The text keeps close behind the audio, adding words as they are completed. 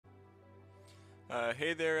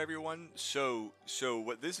Hey there everyone. So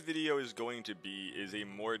what this video is going to be is a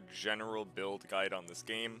more general build guide on this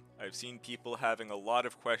game. I've seen people having a lot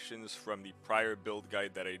of questions from the prior build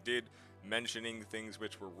guide that I did, mentioning things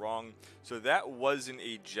which were wrong. So that wasn't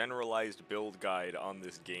a generalized build guide on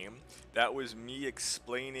this game. That was me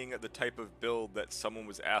explaining the type of build that someone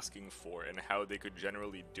was asking for and how they could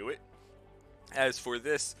generally do it. As for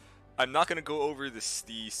this, I'm not going to go over the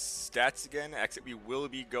stats again, except we will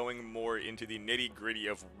be going more into the nitty-gritty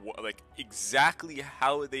of like exactly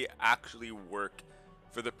how they actually work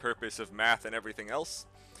for the purpose of math and everything else.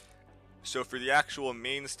 So for the actual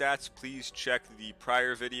main stats, please check the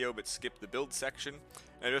prior video but skip the build section.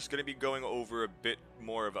 And I'm just going to be going over a bit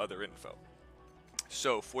more of other info.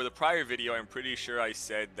 So for the prior video, I'm pretty sure I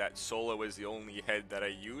said that solo is the only head that I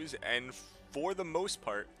use, and for the most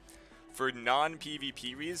part, for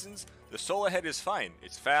non-PvP reasons, the solo head is fine.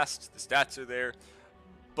 It's fast, the stats are there,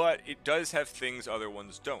 but it does have things other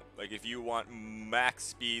ones don't. Like if you want max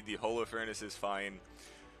speed, the Holofernes is fine.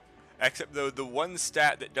 Except though the one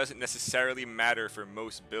stat that doesn't necessarily matter for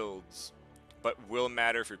most builds, but will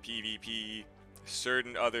matter for PvP,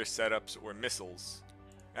 certain other setups, or missiles.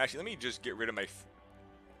 Actually, let me just get rid of my...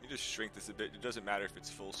 Let me just shrink this a bit. It doesn't matter if it's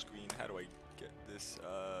full screen. How do I get this?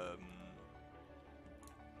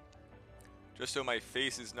 Just so my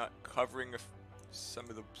face is not covering some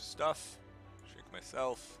of the stuff. Shrink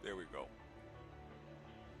myself. There we go.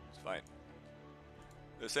 It's fine.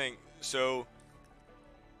 They're saying, so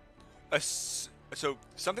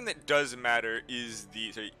something that does matter is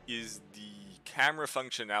the camera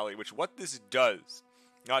functionality, which what this does,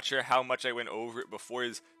 not sure how much I went over it before,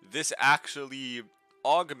 is this actually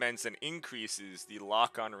augments and increases the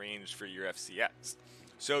lock-on range for your FCS.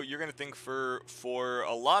 So you're going to think for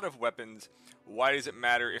a lot of weapons, why does it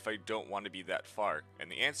matter if I don't want to be that far?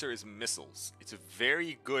 And the answer is missiles. It's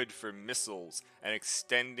very good for missiles and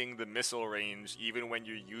extending the missile range even when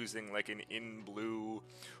you're using like an In Blue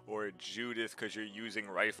or a Judith because you're using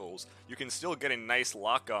rifles. You can still get a nice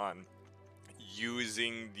lock-on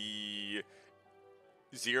using the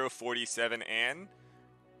 047 An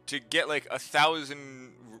to get like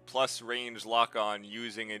 1,000 plus range lock-on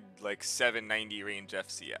using a like 790 range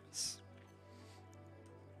FCS.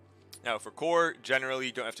 Now for core, generally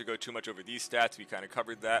you don't have to go too much over these stats, we kind of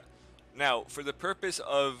covered that. Now for the purpose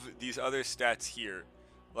of these other stats here,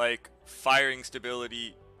 like firing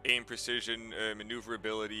stability, aim precision,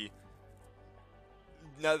 maneuverability,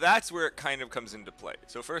 now that's where it kind of comes into play.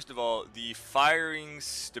 So first of all, the firing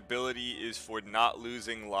stability is for not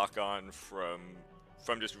losing lock-on from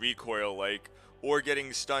just recoil, like, or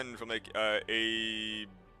getting stunned from like a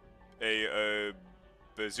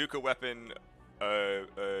bazooka weapon,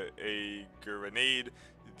 a grenade,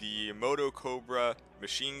 the Moto Cobra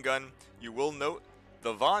machine gun. You will note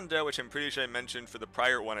the Vonda, which I'm pretty sure I mentioned for the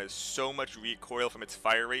prior one, has so much recoil from its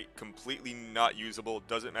fire rate, completely not usable.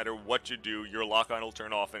 Doesn't matter what you do, your lock-on will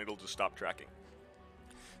turn off and it'll just stop tracking.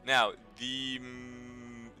 Now, the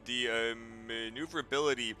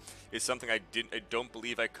maneuverability is something I don't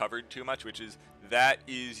believe I covered too much, which is that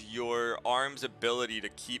is your arm's ability to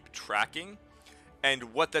keep tracking.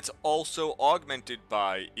 And what that's also augmented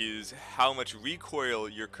by is how much recoil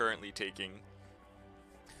you're currently taking.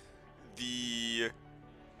 The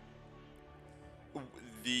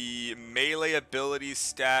melee ability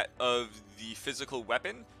stat of the physical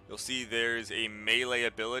weapon, you'll see there's a melee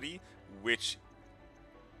ability which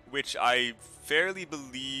I fairly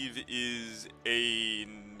believe is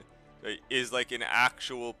like an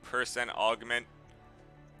actual percent augment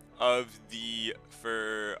of the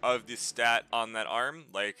stat on that arm,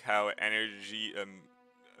 like how energy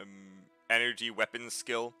weapon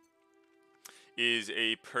skill is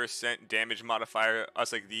a percent damage modifier.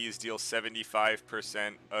 Us like these deal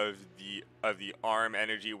 75% of the arm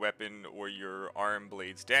energy weapon or your arm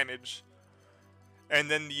blade's damage.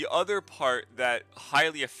 And then the other part that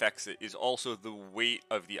highly affects it is also the weight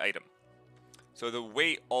of the item. So the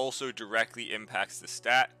weight also directly impacts the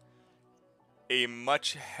stat. A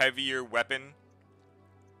much heavier weapon,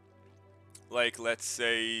 like let's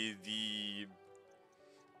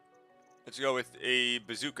go with a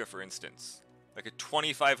bazooka for instance. Like a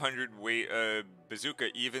 2500 weight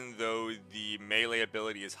bazooka, even though the melee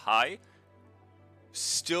ability is high,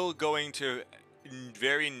 still going to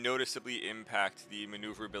very noticeably impact the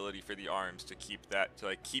maneuverability for the arms to keep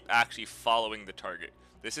actually following the target.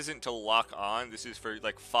 This isn't to lock on, this is for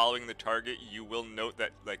like following the target. You will note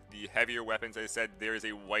that like the heavier weapons, I said, there is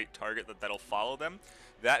a white target that'll follow them.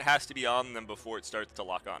 That has to be on them before it starts to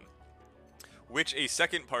lock on. Which a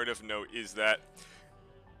second part of note is that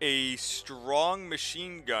a strong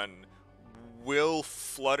machine gun will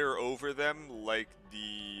flutter over them like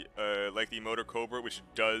the Motor Cobra, which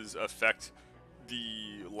does affect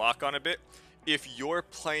the lock-on a bit. If you're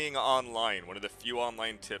playing online, one of the few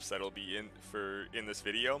online tips that'll be in this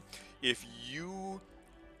video, if you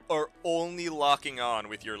are only locking on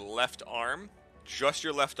with your left arm, just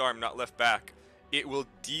your left arm, not left back, it will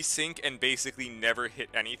desync and basically never hit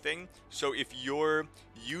anything. So if you're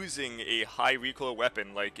using a high recoil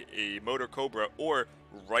weapon like a Motor Cobra or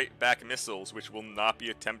right back missiles, which will not be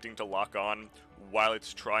attempting to lock on while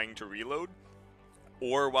it's trying to reload,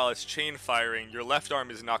 or while it's chain firing, your left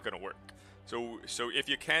arm is not going to work. So if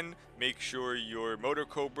you can, make sure your Motor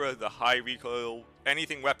Cobra, the high recoil,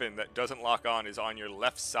 anything weapon that doesn't lock on is on your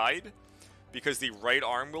left side, because the right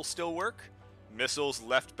arm will still work. Missiles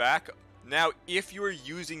left back. Now, if you're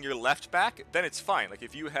using your left back, then it's fine. Like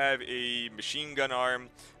if you have a machine gun arm,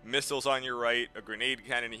 missiles on your right, a grenade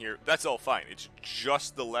cannon here, that's all fine. It's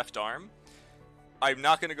just the left arm. I'm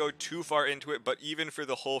not going to go too far into it, but even for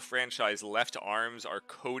the whole franchise, left arms are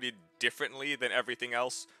coded differently than everything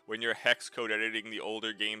else. When you're hex code editing the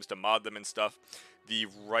older games to mod them and stuff, so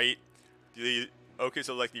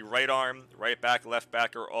like the right arm, right back, left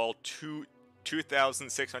back are all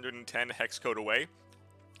 2,610 hex code away.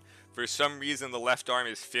 For some reason, the left arm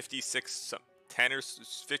is 5610 or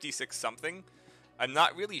 56 something. I'm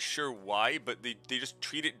not really sure why, but they just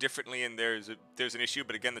treat it differently, and there's an issue.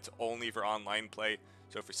 But again, that's only for online play.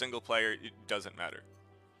 So for single player, it doesn't matter.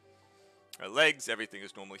 Our legs, everything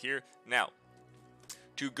is normal here. Now,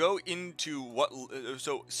 to go into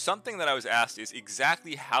so something that I was asked is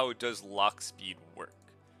exactly how does lock speed work?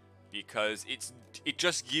 Because it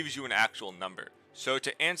just gives you an actual number. So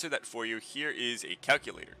to answer that for you, here is a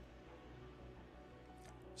calculator.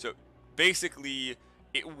 So basically,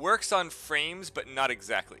 it works on frames, but not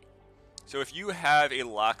exactly. So if you have a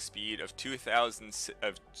lock speed of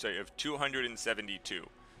 272,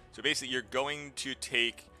 so basically you're going to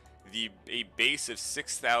take a base of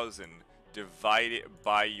 6,000, divide it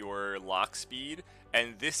by your lock speed,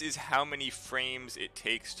 and this is how many frames it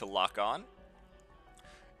takes to lock on.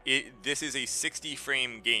 This is a 60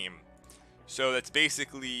 frame game, so that's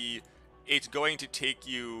basically, it's going to take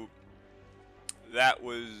you, that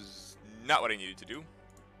was not what I needed to do.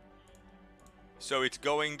 So it's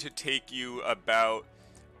going to take you about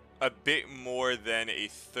a bit more than a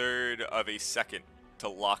third of a second to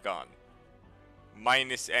lock on,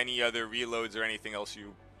 minus any other reloads or anything else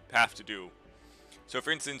you have to do. So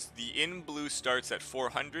for instance, the in blue starts at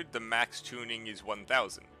 400, the max tuning is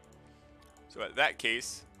 1000. So at that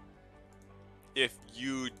case, if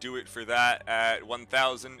you do it for that at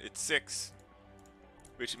 1000, it's 6,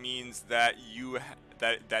 which means that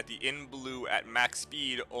that the in blue at max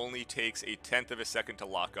speed only takes a tenth of a second to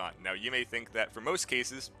lock on. Now you may think that for most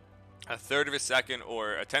cases, a third of a second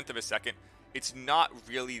or a tenth of a second, it's not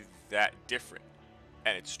really that different.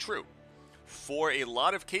 And it's true. For a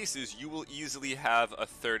lot of cases, you will easily have a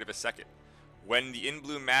third of a second. When the in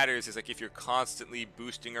blue matters is like if you're constantly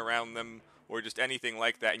boosting around them or just anything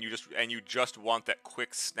like that, and you just want that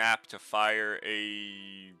quick snap to fire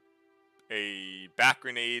a back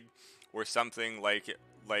grenade, or something like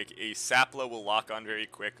a Sapla will lock on very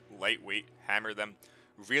quick, lightweight, hammer them.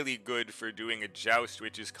 Really good for doing a joust,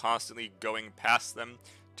 which is constantly going past them,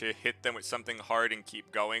 to hit them with something hard and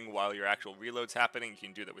keep going while your actual reload's happening. You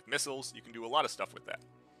can do that with missiles. You can do a lot of stuff with that.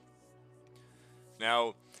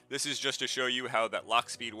 Now, this is just to show you how that lock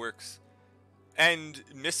speed works. And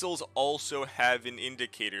missiles also have an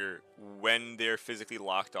indicator when they're physically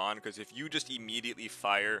locked on, because if you just immediately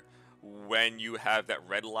fire when you have that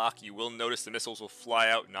red lock, you will notice the missiles will fly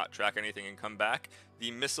out, not track anything, and come back. The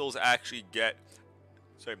missiles actually get...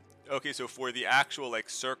 so for the actual like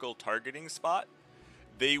circle targeting spot,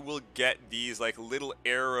 they will get these like little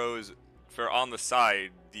arrows for on the side.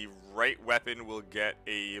 The right weapon will get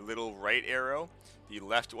a little right arrow. The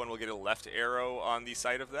left one will get a left arrow on the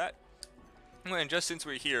side of that. And just since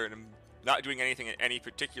we're here and I'm not doing anything in any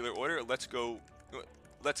particular order, let's go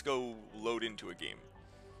load into a game.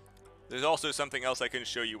 There's also something else I can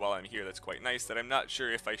show you while I'm here that's quite nice that I'm not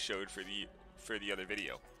sure if I showed for the other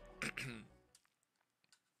video.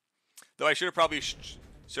 Though I should have probably...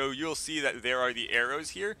 so you'll see that there are the arrows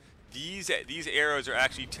here. These arrows are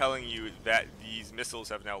actually telling you that these missiles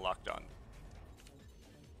have now locked on.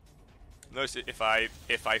 Notice if I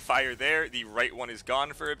fire there, the right one is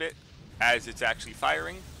gone for a bit as it's actually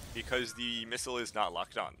firing because the missile is not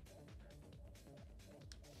locked on.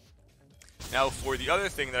 Now, for the other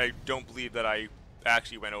thing that I don't believe that I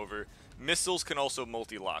actually went over, missiles can also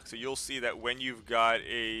multi-lock. So you'll see that when you've got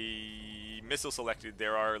a missile selected,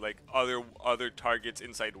 there are like other targets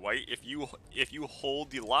inside white. If you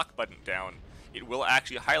hold the lock button down, it will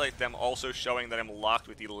actually highlight them, also showing that I'm locked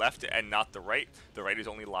with the left and not the right. The right is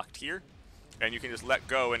only locked here. And you can just let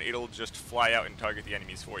go and it'll just fly out and target the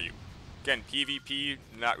enemies for you. Again, PvP,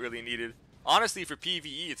 not really needed. Honestly, for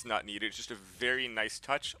PvE, it's not needed. It's just a very nice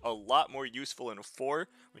touch. A lot more useful in 4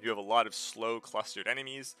 when you have a lot of slow clustered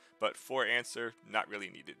enemies. But for answer, not really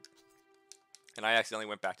needed. And I accidentally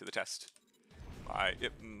went back to the test.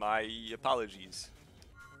 My apologies.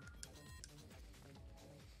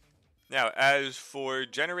 Now, as for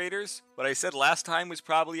generators, what I said last time was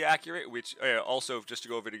probably accurate, which also, just to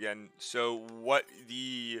go over it again, so what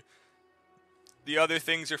the other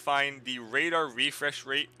things are fine. The radar refresh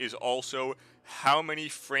rate is also how many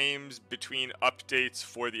frames between updates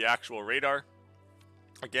for the actual radar.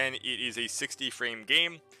 Again, it is a 60 frame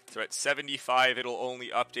game, so at 75 it'll only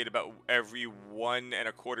update about every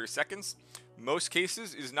 1.25 seconds. Most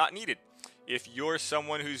cases is not needed. If you're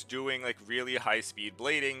someone who's doing like really high speed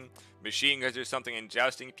blading, machine guns or something, and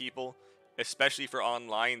jousting people, especially for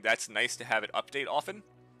online, that's nice to have it update often.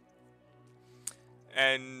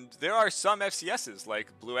 And there are some FCSs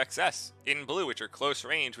like Blue XS in blue, which are close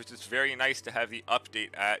range, which is very nice to have the update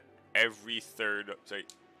at every third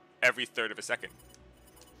of a second.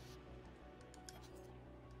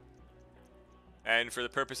 And for the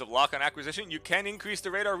purpose of lock-on acquisition, you can increase the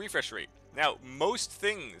radar refresh rate. Now, most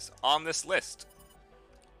things on this list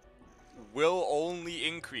will only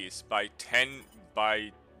increase by 10%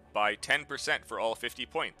 for all 50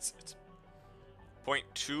 points. It's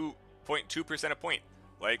 0.2% a point.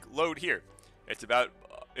 Like load here, it's about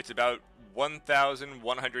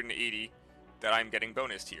 1,180 that I'm getting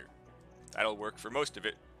bonused here. That'll work for most of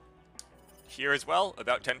it. Here as well,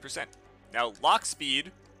 about 10%. Now lock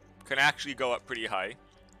speed can actually go up pretty high.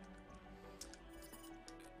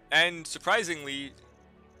 And surprisingly,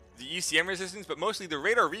 the ECM resistance, but mostly the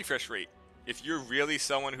radar refresh rate, if you're really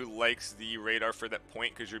someone who likes the radar for that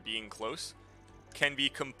point because you're being close, can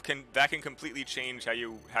completely change how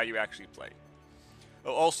you actually play.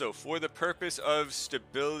 Oh, also, for the purpose of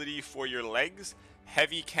stability for your legs,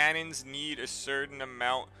 heavy cannons need a certain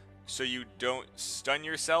amount so you don't stun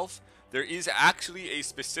yourself. There is actually a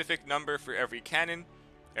specific number for every cannon,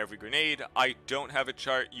 every grenade. I don't have a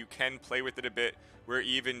chart. You can play with it a bit, where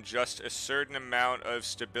even just a certain amount of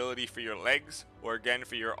stability for your legs, or again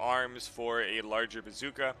for your arms for a larger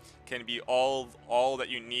bazooka, can be all that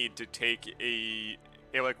you need to take a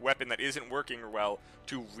like weapon that isn't working well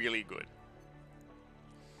to really good.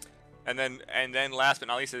 And then last but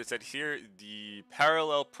not least, as I said here, the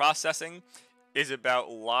parallel processing is about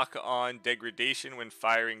lock-on degradation when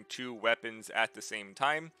firing 2 weapons at the same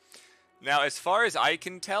time. Now, as far as I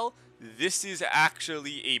can tell, this is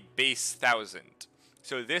actually a base 1000.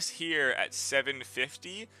 So this here at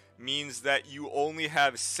 750 means that you only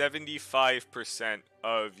have 75%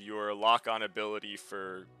 of your lock-on ability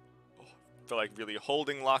for like really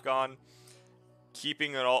holding lock-on,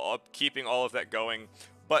 keeping it all up, keeping all of that going.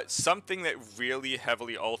 But something that really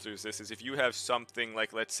heavily alters this is if you have something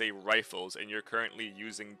like, let's say, rifles, and you're currently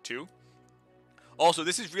using 2. Also,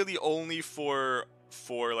 this is really only for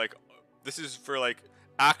like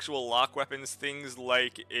actual lock weapons. Things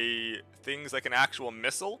like an actual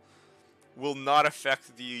missile will not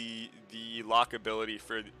affect the lock ability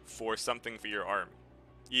for something for your arm,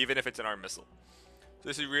 even if it's an arm missile. So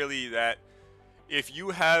this is really that if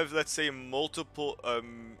you have, let's say, multiple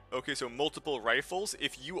rifles,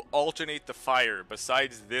 if you alternate the fire,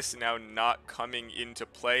 besides this now not coming into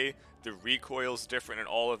play, the recoil's different and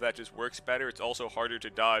all of that just works better. It's also harder to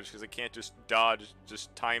dodge because it can't just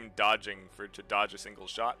time dodging to dodge a single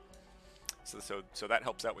shot. So that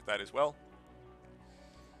helps out with that as well.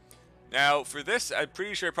 Now for this, I'm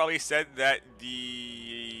pretty sure I probably said that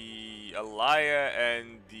the Alaya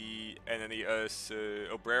and then the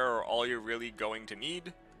Obrera are all you're really going to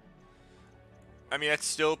need. I mean, that's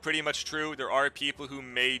still pretty much true. There are people who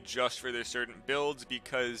may just for their certain builds,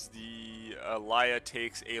 because the Alaya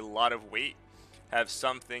takes a lot of weight, have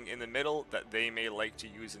something in the middle that they may like to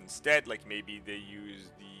use instead. Like maybe they use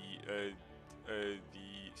the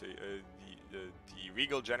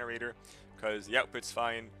Regal generator because the output's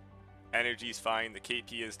fine, energy's fine, the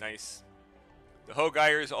KP is nice. The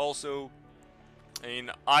Hogire is also, I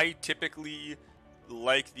mean, I typically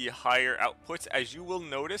like the higher outputs. As you will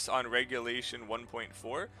notice on Regulation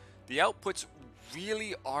 1.4, the outputs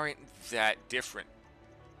really aren't that different.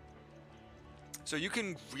 So you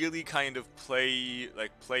can really kind of play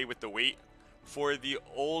with the weight. For the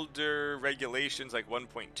older regulations like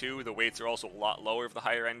 1.2, the weights are also a lot lower of the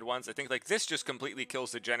higher end ones. I think like this just completely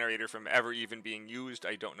kills the generator from ever even being used.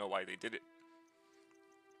 I don't know why they did it.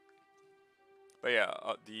 But yeah,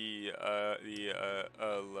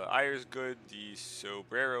 Lyre is good. The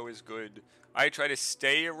Sobrero is good. I try to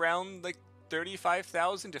stay around like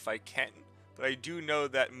 35,000 if I can, but I do know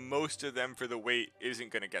that most of them for the weight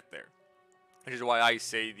isn't gonna get there, which is why I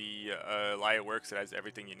say the Lyre works. It has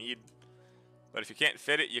everything you need, but if you can't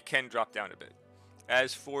fit it, you can drop down a bit.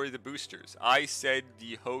 As for the boosters, I said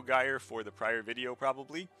the Hogire for the prior video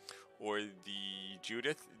probably, or the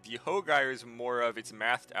Judith. The Hogire is more of it's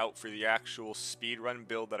mathed out for the actual speedrun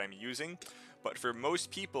build that I'm using, but for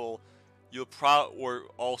most people, you'll or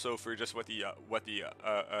also for just what the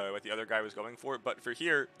other guy was going for. But for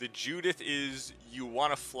here, the Judith is you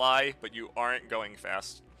want to fly, but you aren't going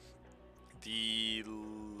fast. The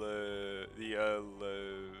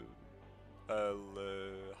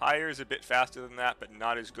Higher is a bit faster than that, but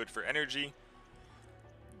not as good for energy.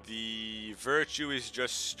 The Virtue is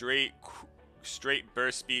just straight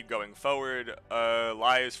burst speed going forward.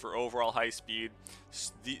 Lie is for overall high speed.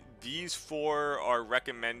 These four are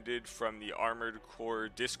recommended from the Armored Core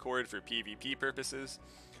Discord for PvP purposes.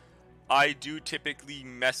 I do typically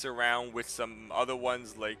mess around with some other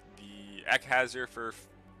ones like the Ekhazer for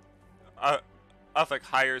like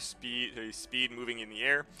higher speed moving in the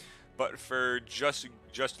air. But for just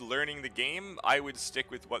learning the game, I would stick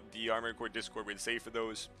with what the Armored Core Discord would say for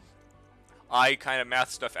those. I kind of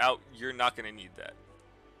math stuff out. You're not going to need that.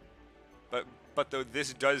 But though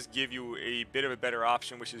this does give you a bit of a better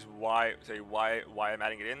option, which is why I'm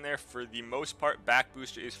adding it in there. For the most part, back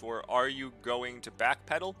booster is for are you going to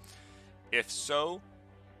backpedal? If so,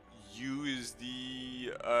 use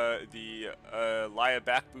the Laya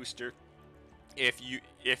back booster. If you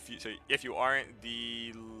aren't,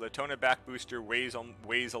 the Latona back booster weighs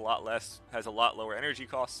a lot less, has a lot lower energy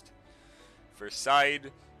cost. For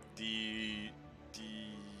side, the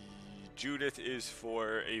Judith is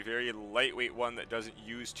for a very lightweight one that doesn't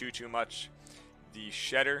use too much. The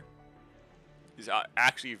Shedder is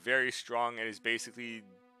actually very strong and is basically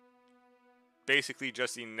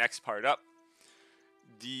just the next part up.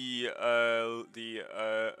 The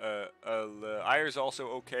Ire is also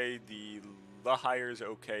okay. The Hire is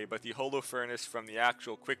okay, but the Holofernes from the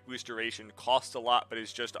actual quick boost duration costs a lot, but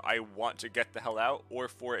it's just I want to get the hell out. Or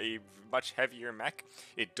for a much heavier mech,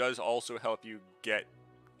 it does also help you get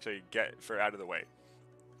out of the way.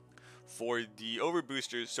 For the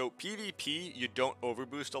overboosters, so PvP you don't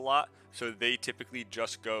overboost a lot, so they typically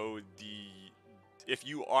just go if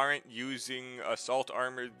you aren't using Assault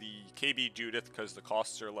Armor, the KB Judith, because the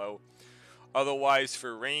costs are low. Otherwise,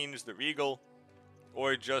 for range, the Regal,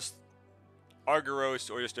 or just Argyros,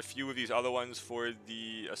 or just a few of these other ones for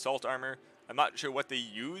the Assault Armor. I'm not sure what they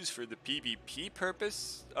use for the PvP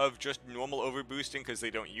purpose of just normal overboosting, because they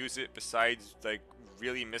don't use it. Besides, like,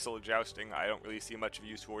 really missile jousting, I don't really see much of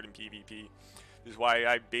use for it in PvP. This is why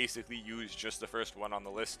I basically use just the first one on the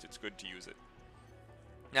list. It's good to use it.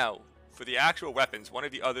 Now, for the actual weapons, one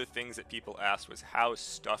of the other things that people asked was how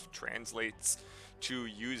stuff translates to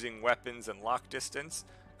using weapons and lock distance,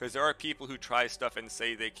 because there are people who try stuff and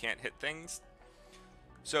say they can't hit things.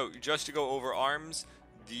 So, just to go over arms,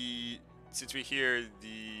 since we hear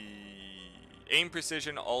the aim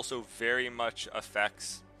precision also very much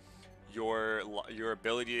affects your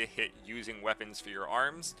ability to hit using weapons for your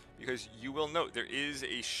arms, because you will note there is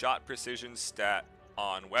a shot precision stat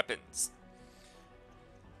on weapons,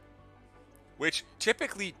 which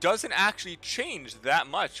typically doesn't actually change that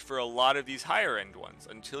much for a lot of these higher end ones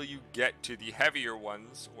until you get to the heavier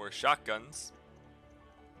ones or shotguns.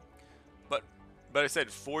 But I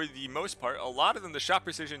said, for the most part, a lot of them, the shot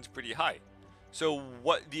precision is pretty high. So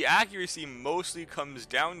what the accuracy mostly comes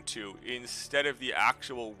down to, instead of the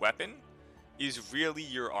actual weapon, is really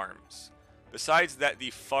your arms. Besides that, the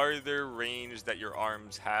farther range that your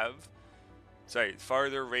arms have,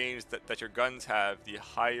 farther range that your guns have, the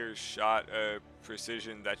higher shot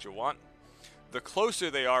precision that you want. The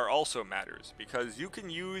closer they are also matters, because you can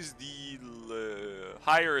use the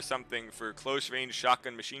higher or something for close range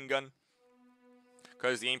shotgun machine gun,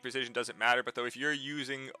 because the aim precision doesn't matter. But though if you're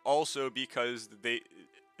using also, because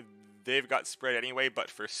they've got spread anyway, but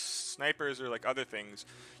for snipers or like other things,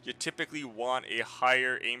 you typically want a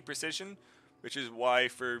higher aim precision, which is why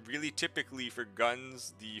typically for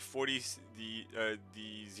guns, the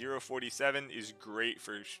 047 is great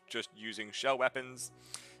for just using shell weapons.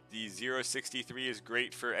 The 063 is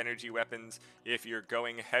great for energy weapons if you're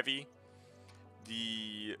going heavy.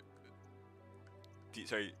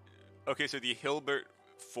 So the Hilbert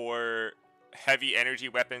for heavy energy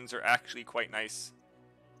weapons are actually quite nice.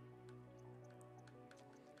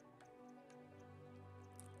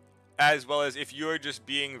 As well as if you're just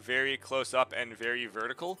being very close up and very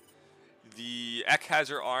vertical, The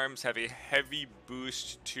Ekhazer arms have a heavy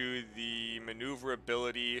boost to the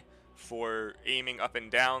maneuverability for aiming up and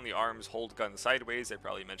down. The arms hold guns sideways. I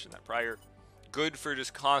probably mentioned that prior. Good for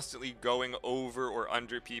just constantly going over or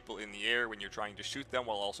under people in the air when you're trying to shoot them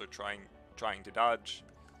while also trying to dodge.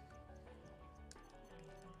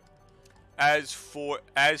 As for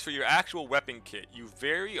your actual weapon kit, you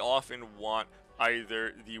very often want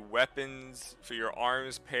either the weapons for your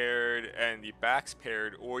arms paired and the backs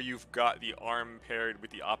paired, or you've got the arm paired with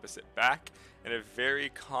the opposite back. And a very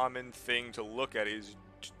common thing to look at is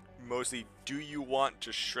mostly, do you want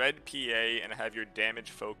to shred PA and have your damage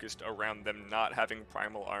focused around them not having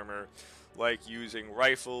primal armor, like using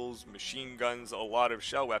rifles, machine guns, a lot of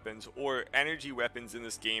shell weapons, or energy weapons in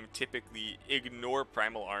this game typically ignore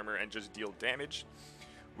primal armor and just deal damage,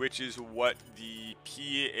 which is what the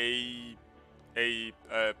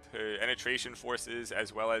penetration forces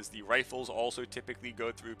as well as the rifles also typically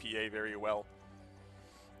go through PA very well.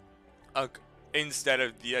 Instead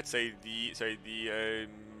of the, let's say, the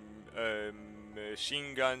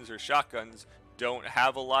machine guns or shotguns don't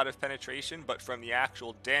have a lot of penetration, but from the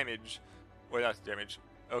actual damage, or not damage,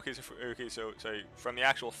 from the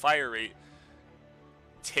actual fire rate,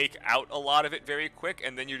 take out a lot of it very quick,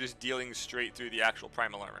 and then you're just dealing straight through the actual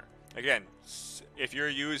primal armor. Again, if you're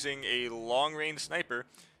using a long-range sniper,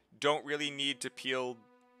 don't really need to peel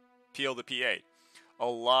the PA. A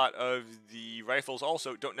lot of the rifles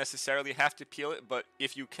also don't necessarily have to peel it, but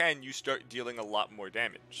if you can, you start dealing a lot more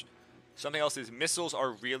damage. Something else is missiles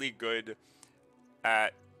are really good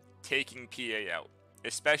at taking PA out,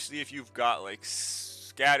 especially if you've got like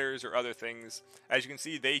scatters or other things. As you can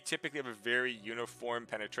see, they typically have a very uniform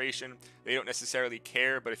penetration. They don't necessarily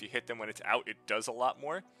care, but if you hit them when it's out, it does a lot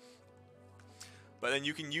more. But then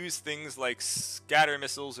you can use things like scatter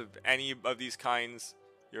missiles of any of these kinds.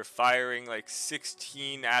 You're firing like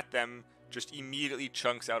 16 at them, just immediately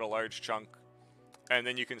chunks out a large chunk. And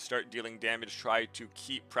then you can start dealing damage, try to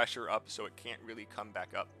keep pressure up so it can't really come back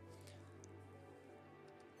up.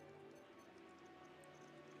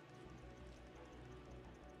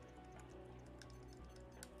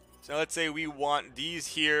 So let's say we want these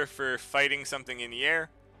here for fighting something in the air.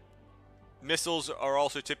 Missiles are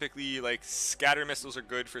also typically, like, scatter missiles are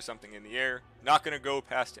good for something in the air. Not going to go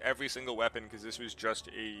past every single weapon because this was just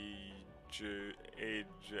a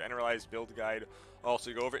generalized build guide. I'll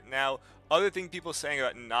also go over it now. Other thing people saying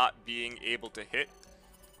about not being able to hit,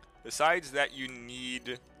 besides that you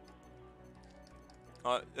need...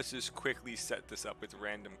 let's just quickly set this up with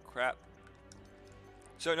random crap.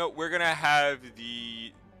 So no, we're going to have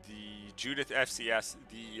the Judith FCS,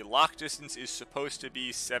 the lock distance is supposed to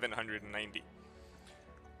be 790.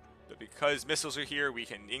 But because missiles are here, we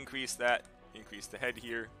can increase that, increase the head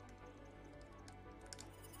here.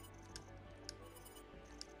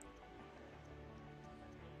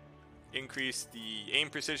 Increase the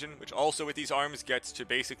aim precision, which also with these arms gets to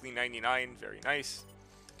basically 99, very nice.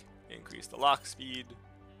 Increase the lock speed.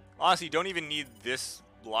 Honestly, don't even need this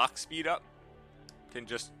lock speed up. Can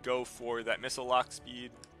just go for that missile lock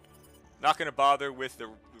speed. Not going to bother with the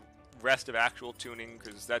rest of actual tuning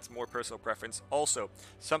because that's more personal preference. Also,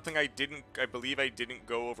 something I believe I didn't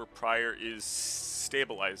go over prior is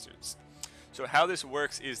stabilizers. So how this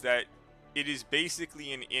works is that it is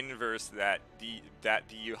basically an inverse that the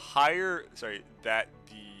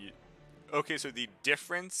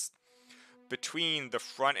difference between the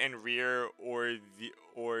front and rear or the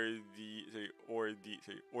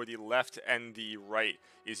left and the right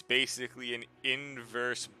is basically an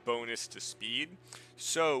inverse bonus to speed.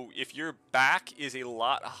 So if your back is a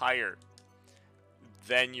lot higher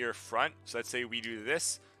than your front, so let's say we do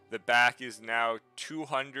this, the back is now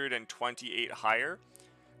 228 higher.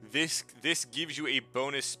 This gives you a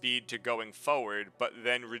bonus speed to going forward, but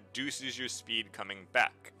then reduces your speed coming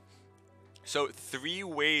back. So three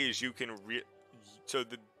ways you can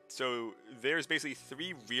so there's basically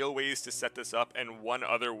three real ways to set this up, and one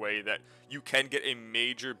other way that you can get a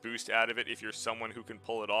major boost out of it if you're someone who can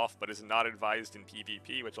pull it off but is not advised in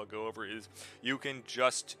PvP, which I'll go over, is you can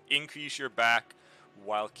just increase your back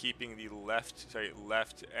while keeping the left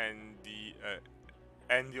and the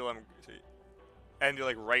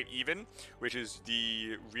like right even, which is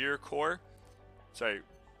the rear core.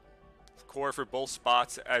 Core for both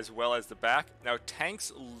spots as well as the back. Now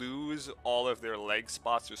tanks lose all of their leg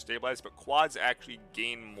spots or stabilized, but quads actually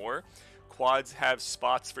gain more. Quads have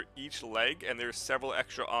spots for each leg, and there's several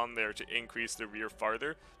extra on there to increase the rear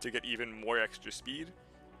farther to get even more extra speed.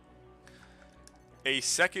 A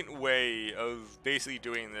second way of basically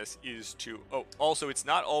doing this is to, also it's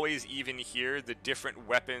not always even here. The different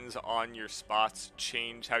weapons on your spots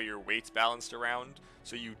change how your weight's balanced around,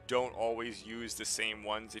 so you don't always use the same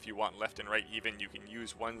ones. If you want left and right even, you can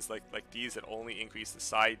use ones like these that only increase the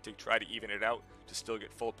side to try to even it out to still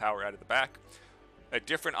get full power out of the back. A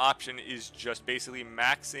different option is just basically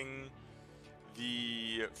maxing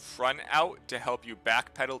the front out to help you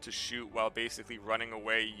backpedal to shoot while basically running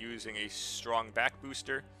away using a strong back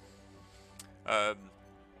booster.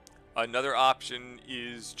 Another option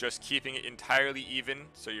is just keeping it entirely even,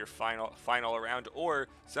 so you're fine all around. Or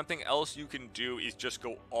something else you can do is just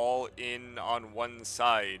go all in on one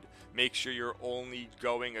side. Make sure you're only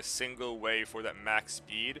going a single way for that max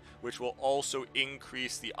speed, which will also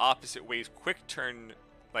increase the opposite way's quick turn,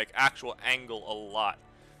 like actual angle, a lot,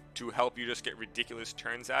 to help you just get ridiculous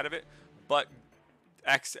turns out of it. But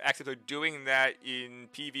actually doing that in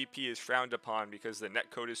PvP is frowned upon because the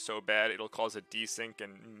netcode is so bad it'll cause a desync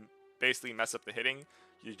and basically mess up the hitting.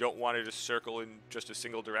 You don't want to just circle in just a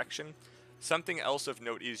single direction. Something else of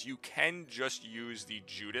note is you can just use the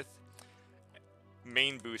Judith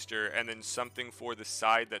main booster and then something for the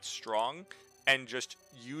side that's strong and just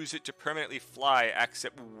use it to permanently fly,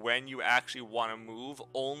 except when you actually want to move,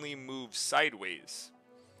 only move sideways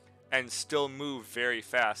and still move very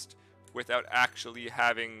fast without actually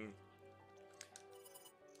having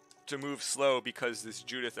to move slow because this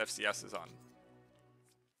Judith FCS is on.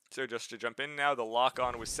 So just to jump in now, the lock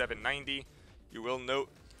on was 790. You will note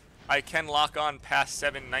I can lock on past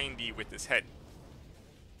 790 with this head.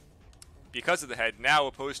 Because of the head, now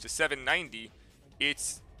opposed to 790,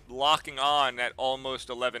 it's locking on at almost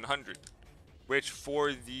 1100, which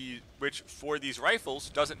for these rifles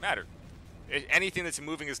doesn't matter. Anything that's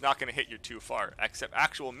moving is not going to hit you too far, except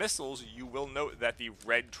actual missiles. You will note that the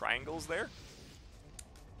red triangles there,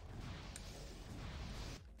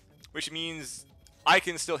 which means I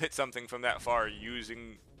can still hit something from that far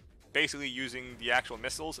basically using the actual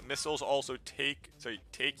missiles. Missiles also take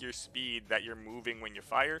your speed that you're moving when you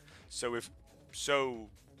fire. So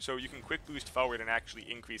you can quick boost forward and actually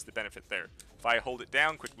increase the benefit there. If I hold it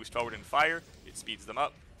down, quick boost forward and fire, it speeds them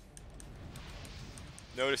up.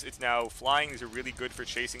 Notice it's now flying. These are really good for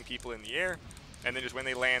chasing people in the air, and then just when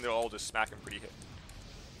they land, they'll all just smack them pretty hit.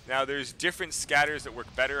 Now there's different scatters that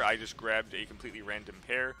work better. I just grabbed a completely random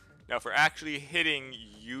pair. Now for actually hitting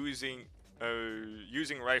using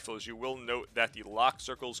rifles, you will note that the lock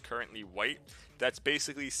circle is currently white. That's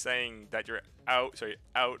basically saying that you're out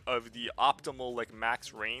of the optimal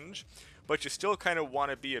max range, but you still kind of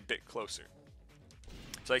want to be a bit closer.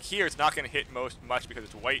 So here, it's not going to hit much because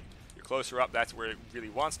it's white. You're closer up, that's where it really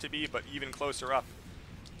wants to be, but even closer up,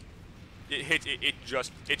 it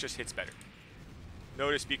just hits better.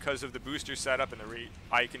 Notice because of the booster setup and the rate,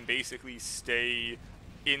 I can basically stay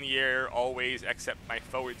in the air always, except my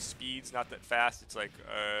forward speed's not that fast. It's like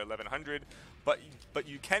 1100, but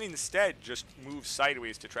you can instead just move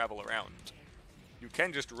sideways to travel around. You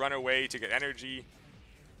can just run away to get energy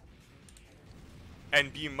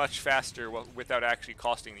and be much faster without actually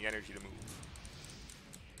costing the energy to move.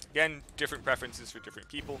 Again, different preferences for different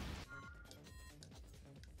people.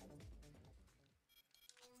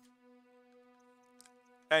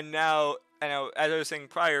 And now, as I was saying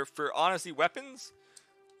prior, for honestly weapons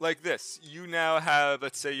like this, you now have,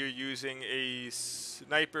 let's say you're using a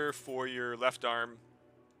sniper for your left arm.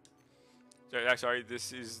 Sorry,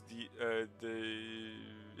 this is the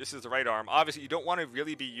right arm. Obviously, you don't want to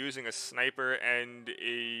really be using a sniper and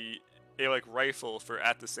a rifle for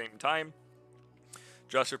at the same time.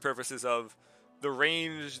 Just for purposes of the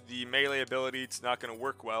range, the melee ability, it's not going to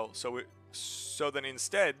work well. So then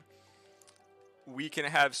instead, we can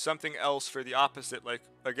have something else for the opposite. Like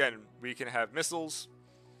again, we can have missiles.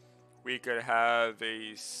 We could have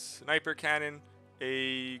a sniper cannon.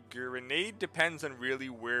 A grenade depends on really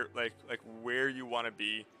where where you want to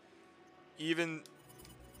be. Even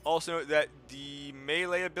also that the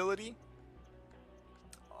melee ability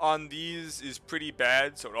on these is pretty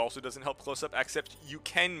bad, so it also doesn't help close up, except you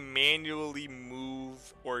can manually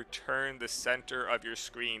move or turn the center of your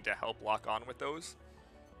screen to help lock on with those.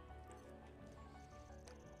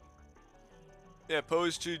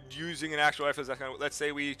 Opposed to using an actual rifle, let's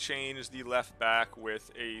say we change the left back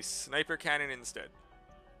with a sniper cannon instead.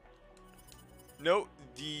 Note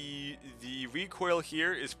the recoil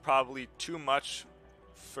here is probably too much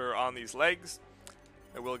for on these legs.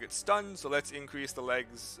 It will get stunned, so let's increase the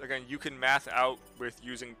legs. Again, you can math out with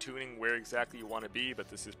using tuning where exactly you want to be, but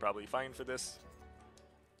this is probably fine for this.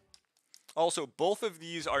 Also, both of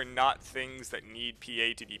these are not things that need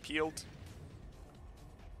PA to be peeled.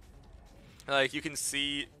 Like you can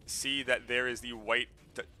see that there is the white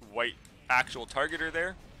actual targeter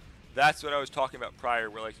there. That's what I was talking about prior,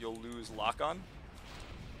 where like you'll lose lock on.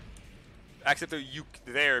 Except that you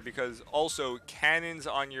there, because also cannons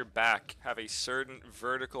on your back have a certain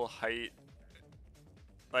vertical height,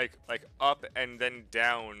 like up and then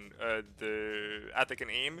down that they can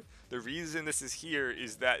aim. The reason this is here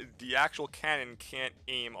is that the actual cannon can't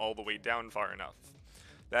aim all the way down far enough.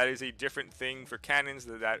 That is a different thing for cannons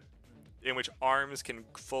that in which arms can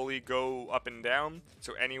fully go up and down.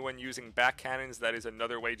 So anyone using back cannons, that is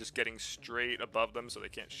another way just getting straight above them so they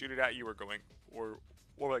can't shoot it at you or going or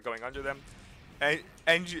like going under them.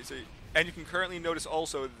 And you can currently notice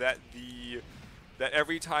also that that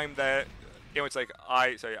every time that it's like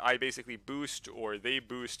I basically boost or they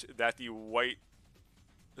boost, that the white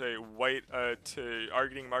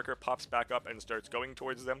targeting marker pops back up and starts going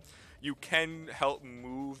towards them. You can help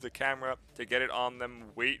move the camera to get it on them,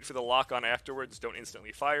 wait for the lock on afterwards, don't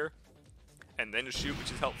instantly fire, and then just shoot,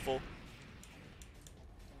 which is helpful.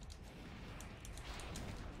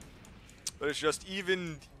 But it's just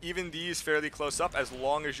even these fairly close up, as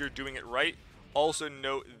long as you're doing it right. Also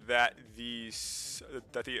note that the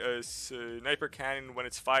sniper cannon, when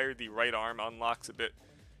it's fired, the right arm unlocks a bit,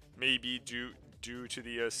 maybe due to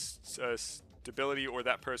the stability or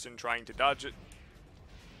that person trying to dodge it.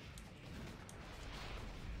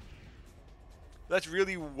 That's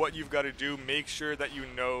really what you've got to do. Make sure that you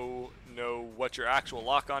know what your actual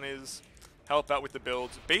lock-on is. Help out with the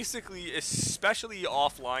builds. Basically, especially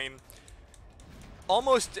offline,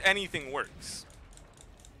 almost anything works.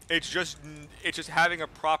 It's just having a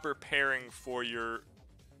proper pairing for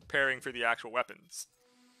the actual weapons.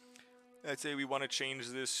 Let's say we want to change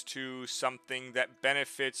this to something that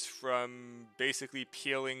benefits from basically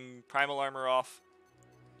peeling primal armor off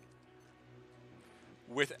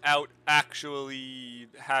without actually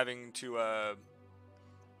having to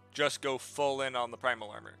just go full in on the primal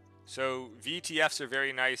armor. So VTFs are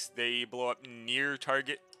very nice. They blow up near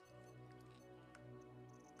target.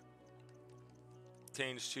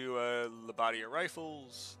 Change to Labadia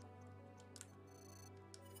rifles.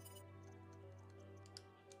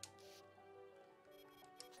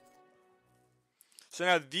 So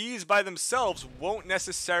now these by themselves won't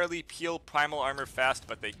necessarily peel primal armor fast,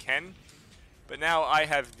 but they can. But now I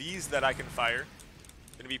have these that I can fire.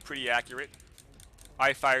 Gonna be pretty accurate.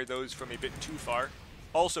 I fire those from a bit too far.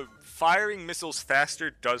 Also, firing missiles faster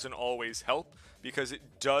doesn't always help, because it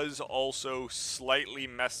does also slightly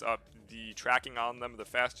mess up the tracking on them. The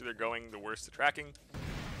faster they're going, the worse the tracking.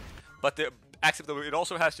 But it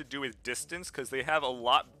also has to do with distance, because they have a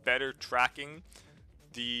lot better tracking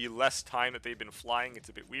the less time that they've been flying. It's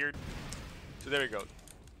a bit weird. So there we go.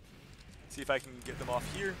 See if I can get them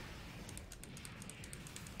off here.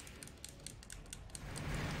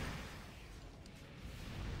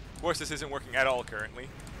 Of course, this isn't working at all currently.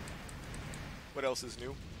 What else is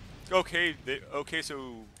new? Okay,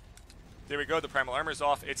 so there we go. The primal armor's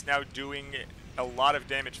off. It's now doing a lot of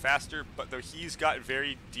damage faster, but though he's got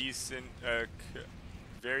very decent AP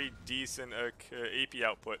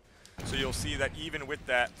output. So you'll see that even with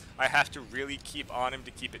that, I have to really keep on him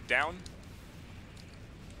to keep it down.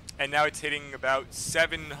 And now it's hitting about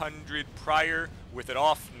 700 prior with it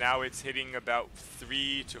off. Now it's hitting about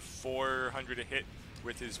 300 to 400 a hit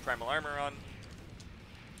with his primal armor on.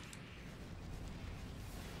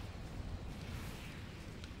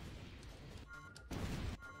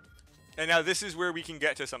 And now this is where we can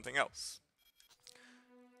get to something else.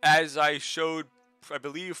 As I showed, I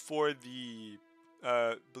believe for the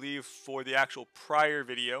actual prior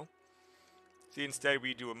video. See, instead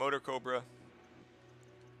we do a motor cobra.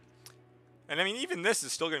 And I mean, even this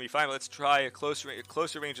is still going to be fine. But let's try a closer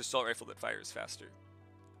range assault rifle that fires faster.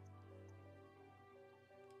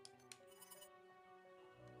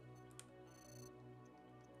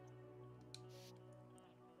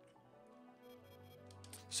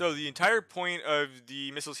 So the entire point of the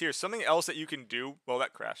missiles here, something else that you can do, well,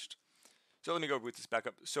 that crashed. So let me go with this back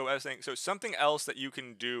up. So I was saying, so something else that you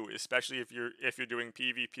can do, especially if you're doing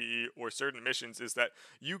PvP or certain missions, is that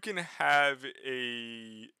you can have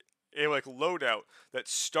a like loadout that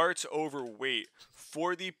starts overweight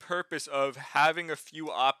for the purpose of having a few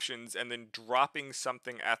options and then dropping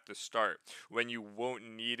something at the start when you won't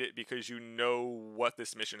need it because you know what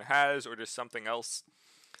this mission has or just something else.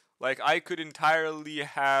 Like, I could entirely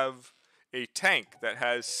have a tank that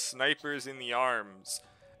has snipers in the arms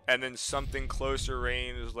and then something closer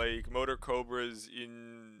range like motor cobras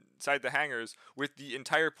inside the hangars, with the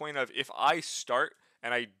entire point of, if I start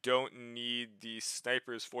and I don't need the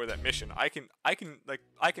snipers for that mission, I can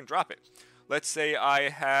drop it. Let's say I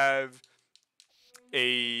have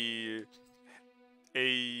a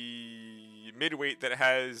a midweight that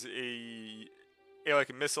has like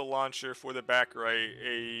a missile launcher for the back right,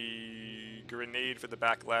 a grenade for the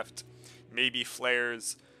back left, maybe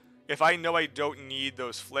flares. If I know I don't need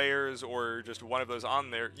those flares or just one of those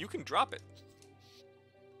on there, you can drop it.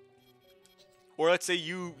 Or let's say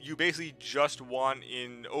you basically just want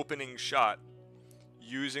in opening shot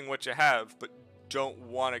using what you have, but don't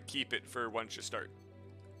want to keep it for once you start.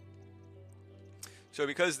 So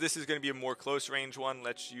because this is going to be a more close range one,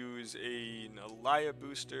 let's use an Elia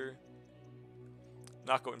booster.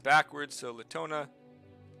 Not going backwards, so Latona.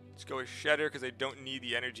 Let's go with Shedder because I don't need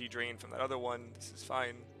the energy drain from that other one. This is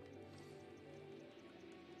fine.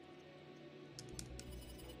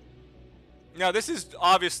 Now this is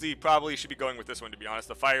obviously probably should be going with this one, to be honest.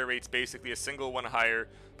 The fire rate's basically a single one higher,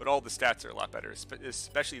 but all the stats are a lot better,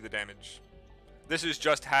 especially the damage. This is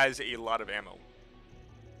just has a lot of ammo.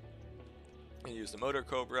 And use the Motor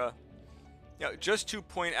Cobra. Now, just to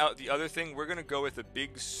point out the other thing, we're going to go with a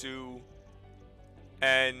Big Sue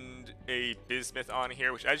and a Bismuth on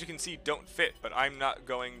here, which as you can see don't fit, but I'm not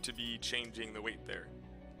going to be changing the weight there.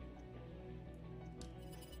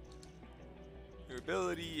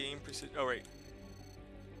 Durability, aim precision. Oh, right.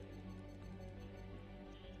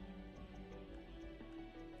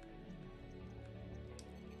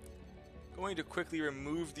 Going to quickly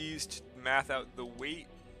remove these to math out the weight.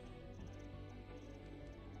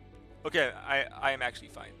 Okay, I am actually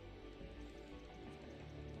fine.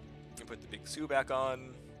 And put the Big Sue back on.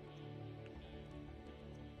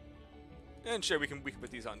 And sure, we can put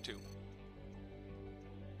these on too.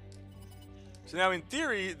 So now in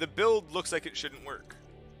theory, the build looks like it shouldn't work.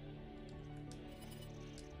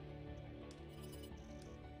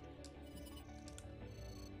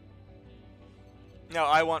 Now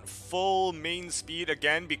I want full main speed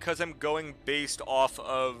again because I'm going based off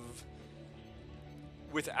of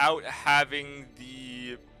without having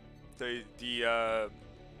the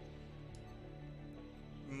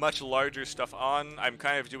much larger stuff on. I'm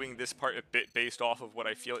kind of doing this part a bit based off of what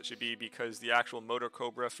I feel it should be because the actual Motor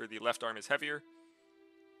Cobra for the left arm is heavier.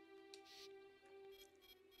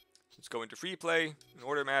 Let's go into free play, an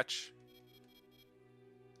order match.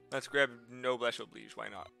 Let's grab Noblesse Oblige, why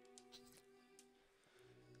not?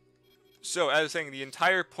 So, as I was saying, the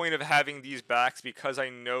entire point of having these backs, because I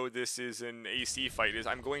know this is an AC fight, is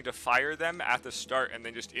I'm going to fire them at the start and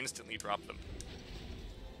then just instantly drop them.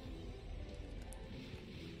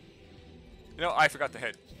 No, I forgot the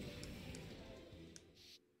head.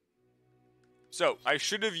 So, I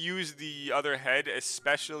should have used the other head,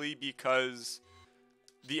 especially because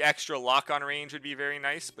the extra lock-on range would be very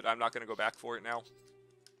nice, but I'm not going to go back for it now.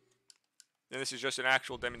 And this is just an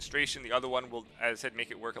actual demonstration. The other one will, as I said,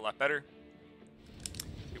 make it work a lot better.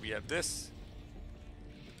 Here we have this.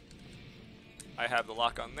 I have the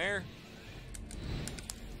lock on there.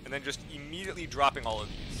 And then just immediately dropping all of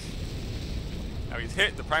these. Now he's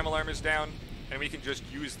hit, the primal armor's down, and we can just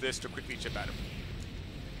use this to quickly chip at him.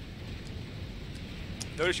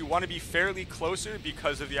 Notice you want to be fairly closer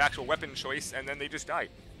because of the actual weapon choice, and then they just die.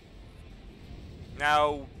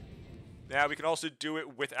 Now we can also do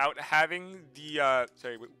it without having the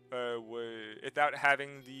without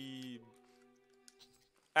having the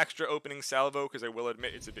extra opening salvo, because I will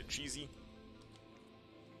admit it's a bit cheesy.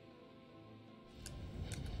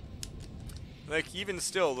 Like, even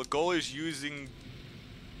still, the goal is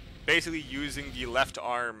basically using the left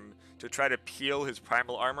arm to try to peel his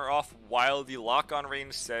primal armor off, while the lock-on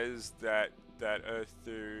range says that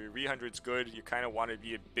 300's good. You kind of want to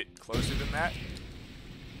be a bit closer than that,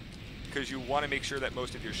 because you want to make sure that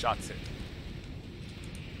most of your shots hit.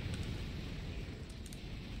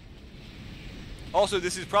 Also,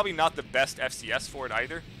 this is probably not the best FCS for it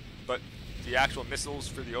either, but the actual missiles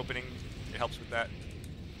for the opening, it helps with that.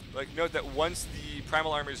 Like, note that once the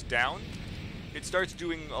primal armor is down, it starts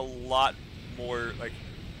doing a lot more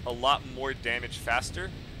damage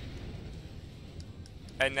faster.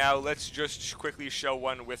 And now let's just quickly show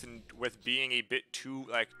one with being a bit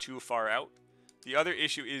too far out. The other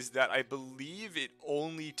issue is that I believe it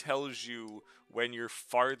only tells you when your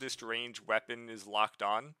farthest range weapon is locked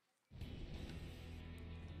on.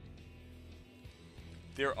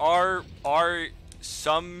 There are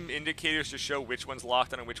some indicators to show which one's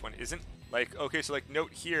locked on and which one isn't. Like, okay, so like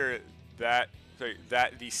note here that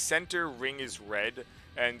the center ring is red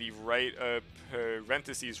and the right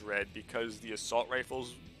parentheses red because the assault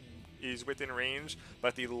rifles is within range,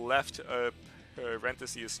 but the left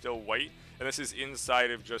parenthesis is still white, and this is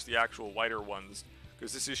inside of just the actual whiter ones,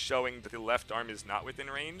 because this is showing that the left arm is not within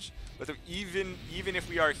range. But even if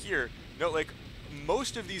we are here, note like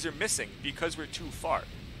most of these are missing because we're too far.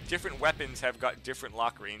 different weapons have got different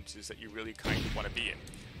lock ranges that you really kind of want to be in.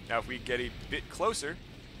 Now, if we get a bit closer,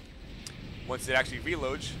 once it actually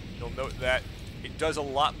reloads, you'll note that it does a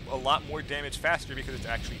lot more damage faster because it's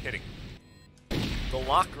actually hitting. The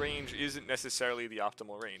lock range isn't necessarily the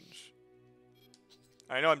optimal range.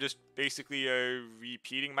 I know I'm just basically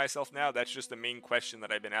repeating myself now. That's just the main question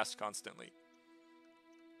that I've been asked constantly.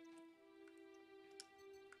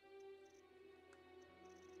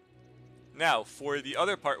 Now, for the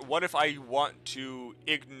other part, what if I want to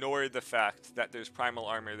ignore the fact that there's primal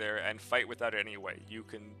armor there and fight without it anyway? You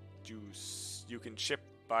can chip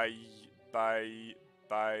by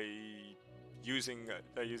using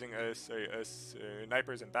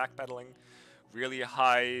snipers and backpedaling, really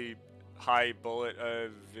high bullet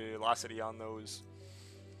velocity on those.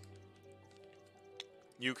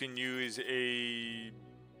 You can use a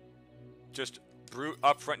just brute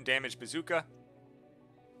upfront damage bazooka.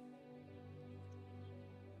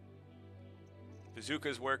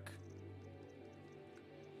 Bazookas work.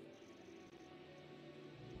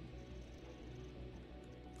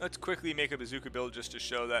 Let's quickly make a bazooka build just to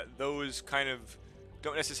show that those kind of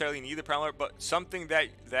don't necessarily need the primal armor, but something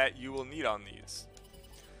that you will need on these.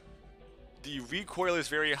 The recoil is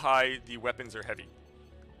very high, the weapons are heavy.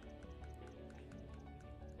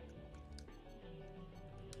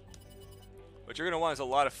 What you're going to want is a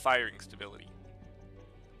lot of firing stability,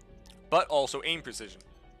 but also aim precision,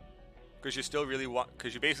 because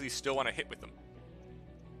you basically still want to hit with them.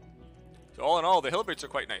 So all in all, the Hilberts are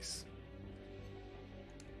quite nice.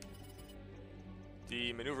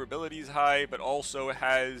 The maneuverability is high, but also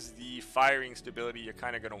has the firing stability you're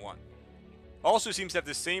kind of going to want. Also seems to have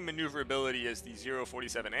the same maneuverability as the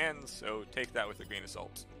 047 ANs, so take that with a grain of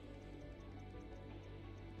salt.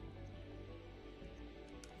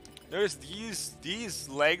 Notice these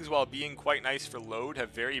legs, while being quite nice for load,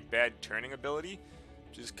 have very bad turning ability,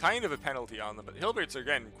 which is kind of a penalty on them, but the Hilberts are,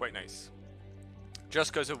 again, quite nice.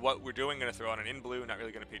 Just because of what we're doing, going to throw on an in blue, not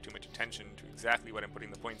really going to pay too much attention to exactly what I'm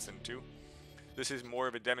putting the points into. This is more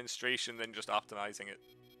of a demonstration than just optimizing it.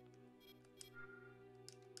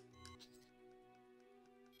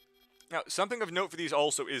 Now, something of note for these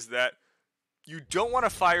also is that you don't want to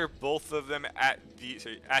fire both of them at the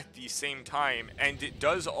same time, and it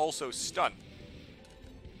does also stun.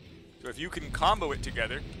 So if you can combo it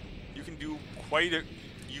together, you can do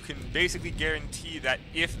you can basically guarantee that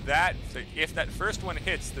if that first one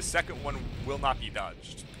hits, the second one will not be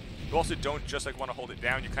dodged. You also don't just want to hold it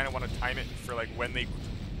down. You kind of want to time it for when they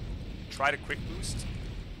try to quick boost.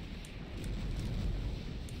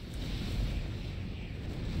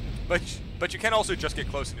 But you can also just get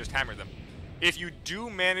close and just hammer them. If you do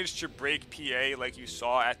manage to break PA like you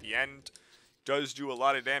saw at the end, does do a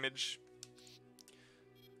lot of damage.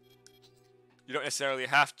 You don't necessarily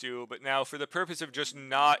have to, but now for the purpose of just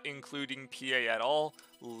not including PA at all,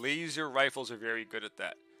 laser rifles are very good at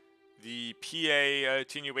that. The PA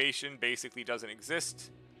attenuation basically doesn't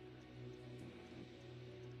exist.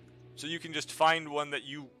 So you can just find one that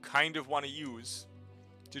you kind of want to use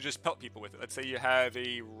to just pelt people with it. Let's say you have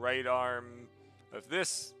a right arm of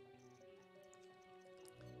this.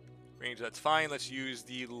 Range, that's fine. Let's use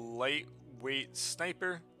the lightweight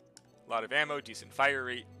sniper. A lot of ammo, decent fire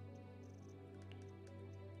rate.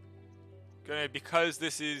 Because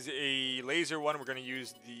this is a laser one, we're going to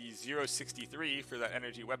use the 063 for that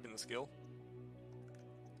energy weapon skill.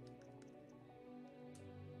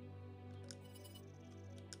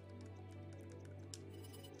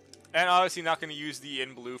 And obviously not going to use the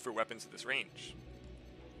in blue for weapons at this range,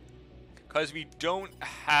 because we don't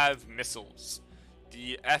have missiles.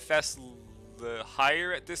 The FS, the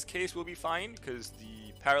higher at this case, will be fine, because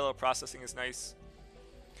the parallel processing is nice.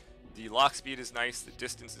 The lock speed is nice, the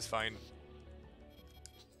distance is fine.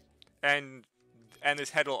 And this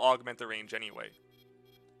head will augment the range anyway.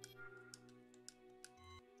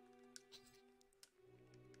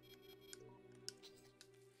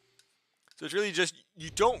 So it's really just, you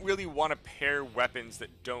don't really want to pair weapons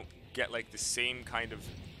that don't get the same kind of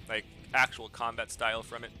actual combat style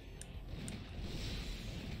from it.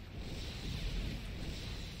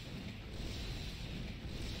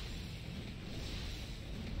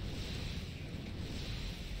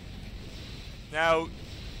 Now,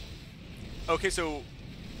 okay, so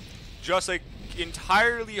just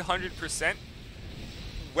entirely 100%,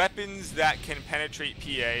 weapons that can penetrate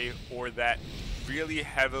PA or that really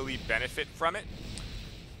heavily benefit from it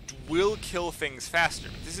will kill things faster.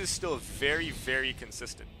 But this is still very, very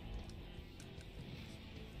consistent.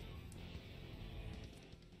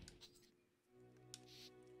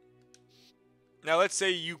 Now let's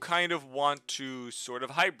say you kind of want to sort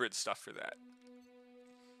of hybrid stuff for that.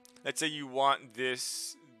 Let's say you want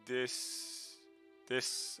this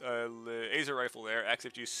laser rifle there,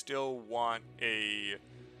 except you still want a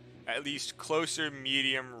at least closer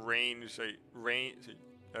medium range range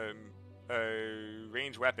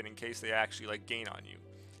weapon in case they actually like gain on you.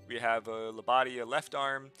 We have a Labadia left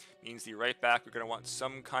arm, means the right back we're going to want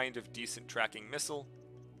some kind of decent tracking missile.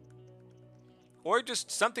 Or just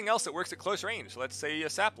something else that works at close range, let's say a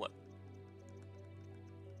Sapla.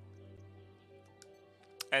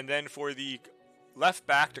 And then for the left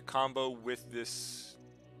back to combo with this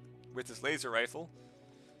laser rifle,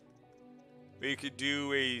 we could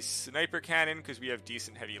do a sniper cannon because we have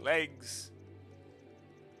decent heavy legs.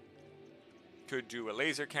 Could do a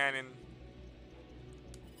laser cannon.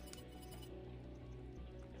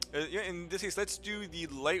 In this case, let's do the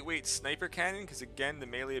lightweight sniper cannon because again, the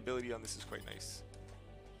melee ability on this is quite nice.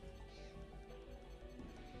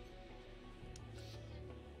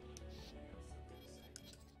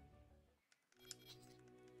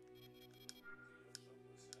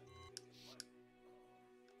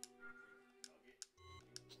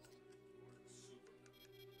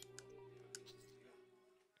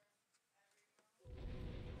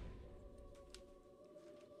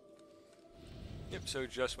 Yep, so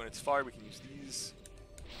just when it's far, we can use these.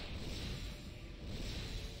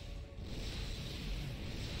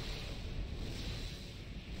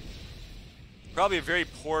 Probably a very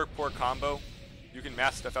poor combo. You can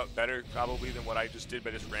math stuff out better, probably, than what I just did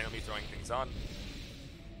by just randomly throwing things on.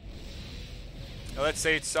 Now, let's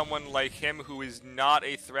say it's someone like him who is not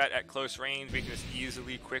a threat at close range. We can just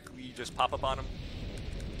easily, quickly just pop up on him.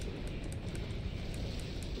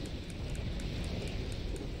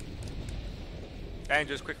 And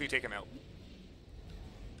just quickly take him out.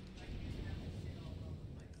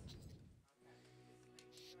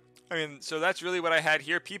 I mean, so that's really what I had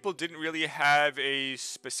here. People didn't really have a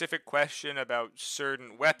specific question about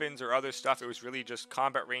certain weapons or other stuff. It was really just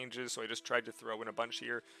combat ranges, so I just tried to throw in a bunch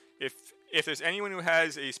here. If there's anyone who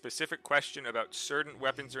has a specific question about certain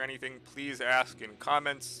weapons or anything, please ask in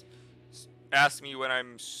comments. Ask me when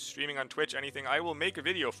I'm streaming on Twitch, anything. I will make a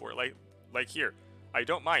video for it, like here. I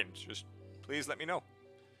don't mind. Just please let me know.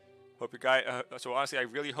 Hope your guy. So honestly, I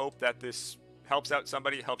really hope that this helps out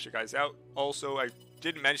somebody, helps you guys out. Also, I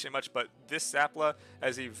didn't mention it much, but this Sapla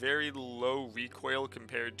has a very low recoil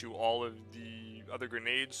compared to all of the other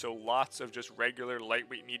grenades, so lots of just regular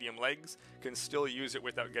lightweight medium legs can still use it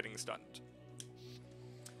without getting stunned.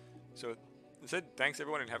 So, that said, thanks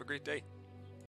everyone and have a great day.